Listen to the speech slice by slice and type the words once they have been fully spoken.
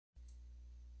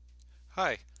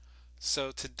Hi,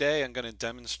 so today I'm going to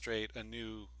demonstrate a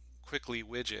new Quickly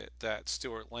widget that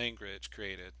Stuart Langridge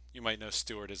created. You might know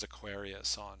Stuart as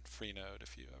Aquarius on Freenode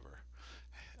if you ever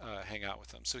hang out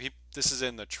with him. This is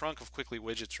in the trunk of Quickly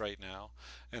Widgets right now,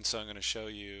 and so I'm going to show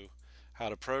you how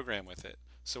to program with it.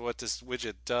 So what this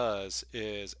widget does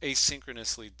is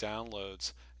asynchronously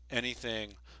downloads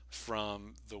anything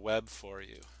from the web for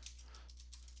you.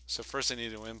 So first I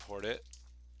need to import it,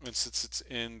 and since it's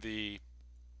in the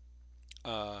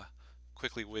uh,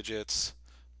 Quickly Widgets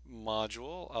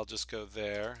module, I'll just go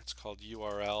there. It's called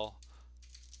URL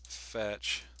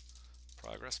Fetch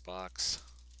Progress Box.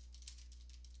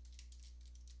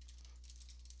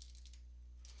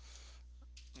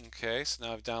 Okay, so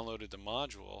now I've downloaded the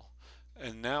module,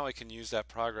 and now I can use that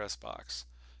progress box.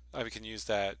 I can use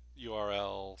that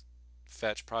URL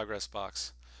Fetch Progress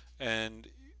Box, and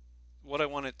what I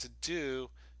want it to do,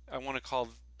 I want to call,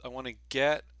 I want to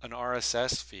get an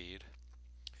RSS feed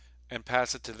and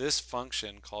pass it to this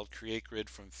function called createGrid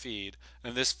from feed,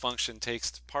 and this function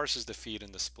parses the feed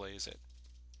and displays it.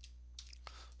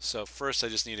 So first I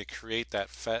just need to create that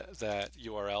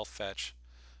URL fetch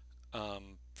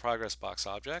progress box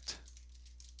object,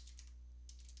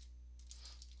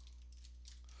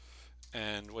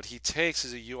 and what he takes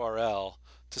is a URL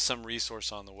to some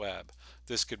resource on the web.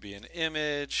 This could be an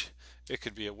image, it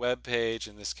could be a web page,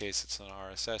 in this case it's an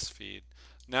RSS feed.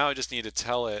 Now I just need to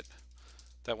tell it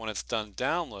that when it's done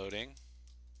downloading,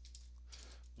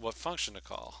 what function to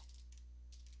call.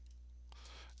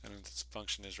 And this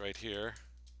function is right here,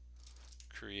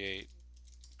 create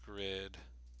grid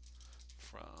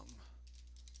from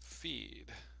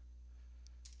feed.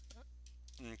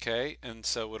 Okay, and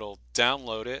so it'll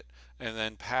download it and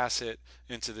then pass it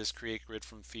into this create grid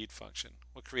from feed function.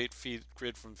 What create feed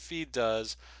grid from feed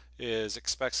does is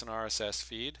expects an RSS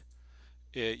feed.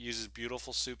 It uses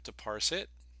Beautiful Soup to parse it.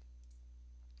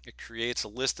 It creates a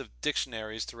list of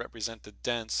dictionaries to represent the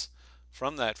dents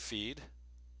from that feed,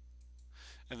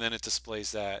 and then it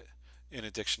displays that in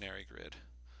a dictionary grid.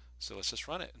 So let's just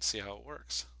run it and see how it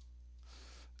works.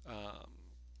 Um,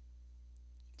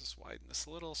 just widen this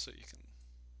a little so you can,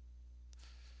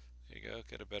 there you go,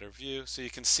 get a better view. So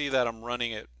you can see that I'm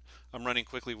running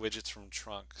Quickly Widgets from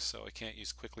trunk, so I can't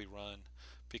use Quickly Run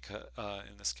because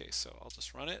in this case. So I'll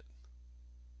just run it.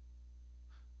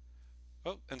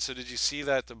 Oh, and so did you see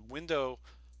that the window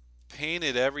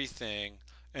painted everything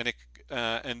and it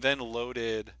and then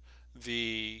loaded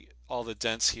the all the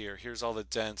dents here. Here's all the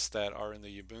dents that are in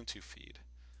the Ubuntu feed.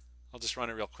 I'll just run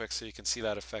it real quick so you can see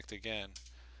that effect again.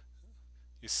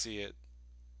 You see it.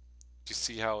 You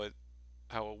see how it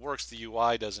works. The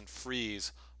UI doesn't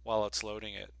freeze while it's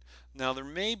loading it. Now there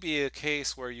may be a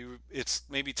case where it's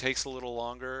maybe takes a little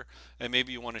longer and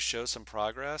maybe you want to show some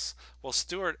progress. Well,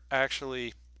 Stuart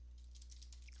actually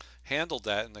handled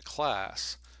that in the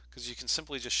class because you can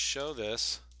simply just show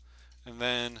this and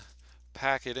then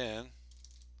pack it in.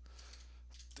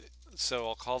 So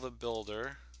I'll call the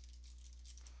builder.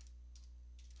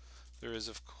 There is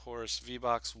of course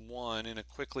VBox1 in a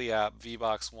Quickly app.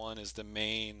 VBox1 is the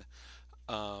main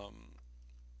um,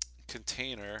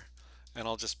 container, and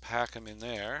I'll just pack them in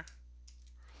there.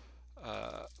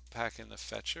 Pack in the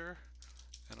fetcher,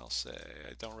 and I'll say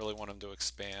I don't really want them to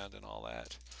expand and all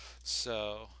that.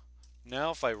 So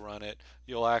now if I run it,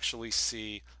 you'll actually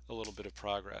see a little bit of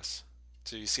progress.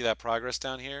 So you see that progress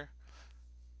down here?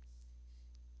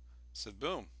 So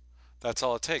boom, that's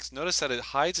all it takes. Notice that it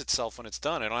hides itself when it's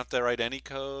done. I don't have to write any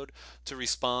code to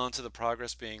respond to the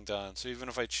progress being done. So even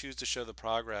if I choose to show the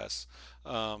progress,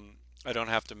 I don't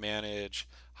have to manage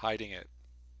hiding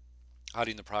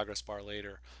the progress bar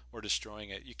later or destroying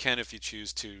it. You can if you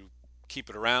choose to keep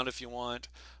it around if you want,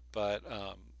 but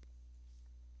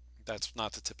that's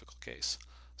not the typical case.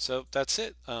 So that's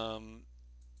it.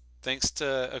 Thanks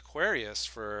to Aquarius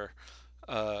for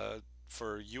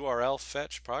URL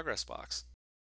fetch progress box.